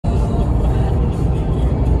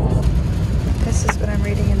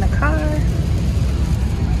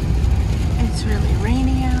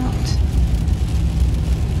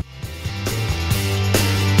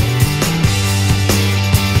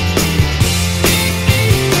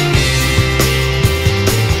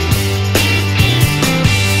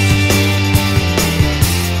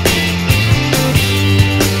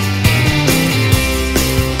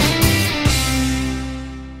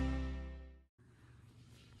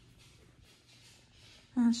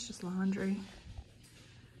That's just laundry.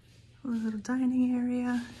 A little dining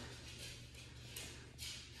area.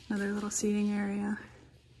 Another little seating area.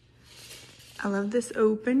 I love this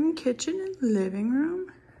open kitchen and living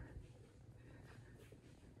room.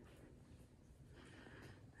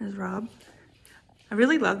 There's Rob. I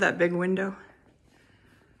really love that big window.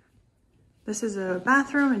 This is a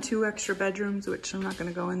bathroom and 2 extra bedrooms, which I'm not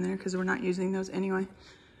gonna go in there because we're not using those anyway.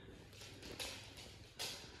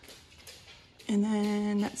 And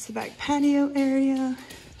then that's the back patio area.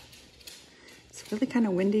 It's really kind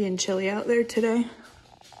of windy and chilly out there today.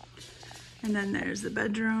 And then there's the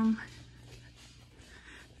bedroom.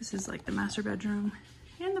 This is like the master bedroom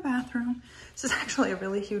and the bathroom. This is actually a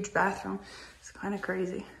really huge bathroom. It's kind of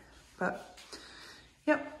crazy, but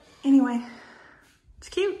yep. Anyway, it's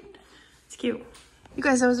cute. It's cute. You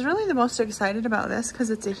guys, I was really the most excited about this because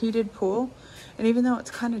it's a heated pool. And even though it's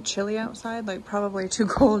kind of chilly outside, like probably too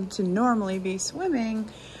cold to normally be swimming,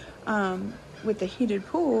 with the heated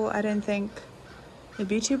pool, I didn't think it'd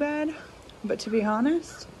be too bad. But to be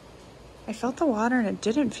honest, I felt the water and it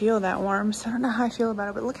didn't feel that warm. So I don't know how I feel about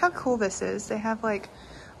it, but look how cool this is. They have like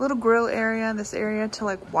a little grill area, this area to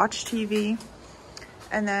like watch TV.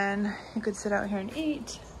 And then you could sit out here and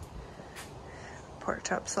eat.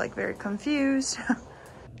 Porkchop's like very confused.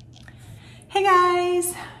 Hey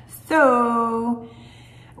guys, so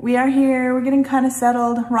we are here. We're getting kind of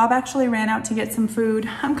settled. Rob actually ran out to get some food.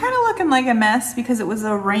 I'm kind of looking like a mess because it was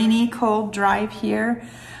a rainy, cold drive here.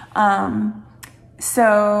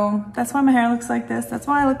 So that's why my hair looks like this. That's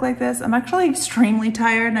why I look like this. I'm actually extremely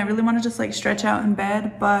tired and I really want to just like stretch out in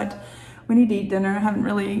bed, but we need to eat dinner. I haven't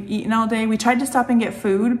really eaten all day. We tried to stop and get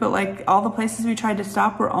food, but like all the places we tried to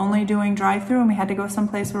stop were only doing drive-through, and we had to go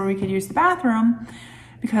someplace where we could use the bathroom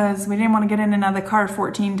because we didn't want to get in another car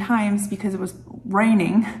 14 times because it was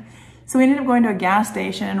raining. So we ended up going to a gas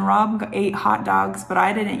station, and Rob ate hot dogs, but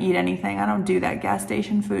I didn't eat anything. I don't do that gas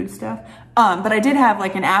station food stuff. But I did have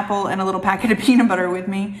like an apple and a little packet of peanut butter with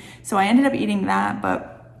me. So I ended up eating that,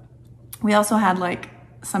 but we also had like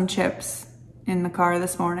some chips in the car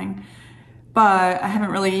this morning. But I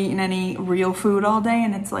haven't really eaten any real food all day,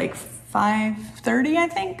 and it's like 5:30, I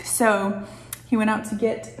think. So he went out to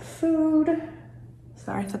get food.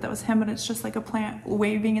 Sorry, I thought that was him, but it's just like a plant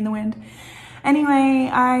waving in the wind. Anyway,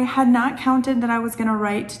 I had not counted that I was gonna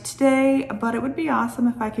write today, but it would be awesome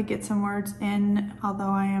if I could get some words in,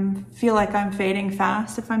 although feel like I'm fading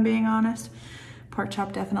fast, if I'm being honest.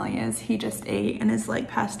 Porkchop definitely is. He just ate and is like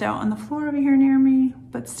passed out on the floor over here near me,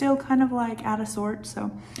 but still kind of like out of sorts,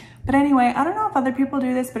 so. But anyway, I don't know if other people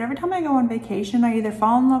do this, but every time I go on vacation, I either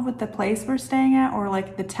fall in love with the place we're staying at or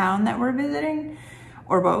like the town that we're visiting,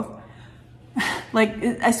 or both. Like,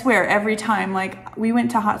 I swear, every time. Like, we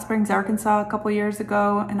went to Hot Springs, Arkansas a couple years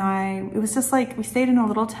ago, and it was just like, we stayed in a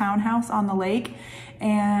little townhouse on the lake,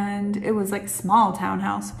 and it was like small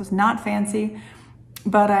townhouse. It was not fancy,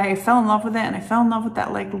 but I fell in love with it, and I fell in love with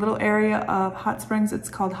that like little area of Hot Springs. It's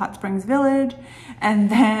called Hot Springs Village.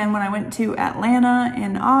 And then when I went to Atlanta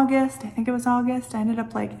in August, I think it was August, I ended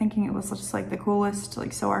up like thinking it was just like the coolest,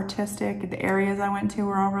 like so artistic. The areas I went to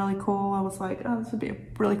were all really cool. I was like, oh, this would be a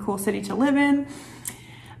really cool city to live in.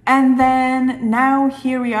 And then now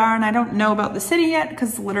here we are, and I don't know about the city yet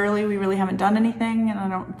because literally we really haven't done anything, and I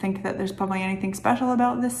don't think that there's probably anything special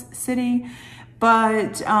about this city.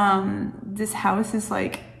 But this house is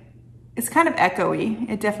like, it's kind of echoey.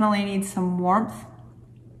 It definitely needs some warmth,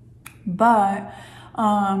 but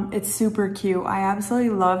it's super cute. I absolutely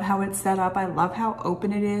love how it's set up. I love how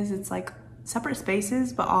open it is. It's like separate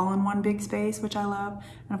spaces, but all in one big space, which I love.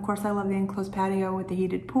 And of course I love the enclosed patio with the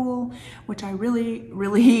heated pool, which I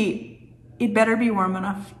really, it better be warm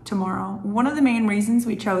enough tomorrow. One of the main reasons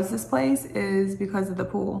we chose this place is because of the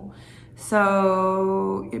pool.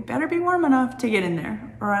 So it better be warm enough to get in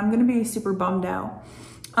there, or I'm gonna be super bummed out.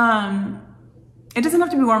 It doesn't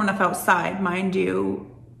have to be warm enough outside, mind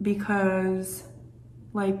you, because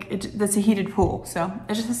like that's a heated pool. So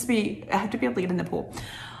it just has to be, I have to be able to get in the pool.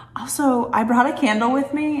 Also, I brought a candle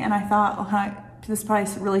with me, and I thought, oh, this is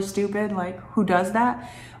probably really stupid, like who does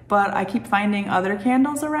that? But I keep finding other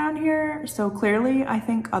candles around here. So clearly I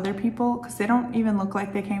think other people, because they don't even look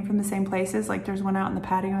like they came from the same places. Like there's one out in the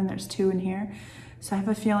patio and there's 2 in here. So I have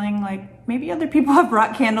a feeling like maybe other people have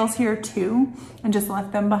brought candles here too and just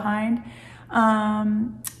left them behind.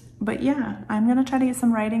 But yeah, I'm gonna try to get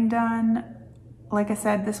some writing done. Like I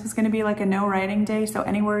said, this was gonna be like a no writing day. So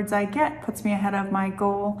any words I get puts me ahead of my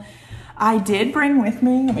goal. I did bring with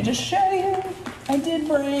me, let me just show you. I did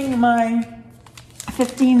bring my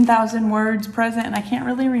 15,000 words present, and I can't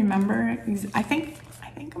really remember. I think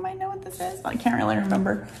I might know what this is, but I can't really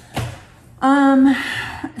remember.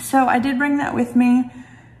 So I did bring that with me.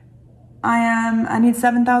 I need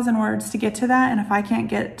 7,000 words to get to that, and if I can't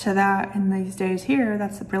get to that in these days here,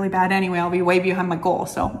 that's really bad anyway. I'll be way behind my goal,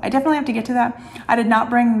 so I definitely have to get to that. I did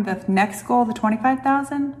not bring the next goal, the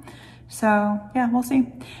 25,000, so yeah, we'll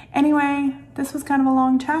see. Anyway, this was kind of a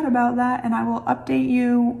long chat about that, and I will update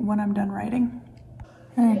you when I'm done writing.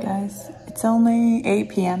 All right, guys, it's only 8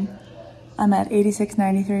 p.m. I'm at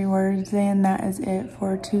 8693 words, and that is it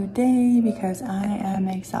for today because I am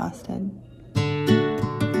exhausted.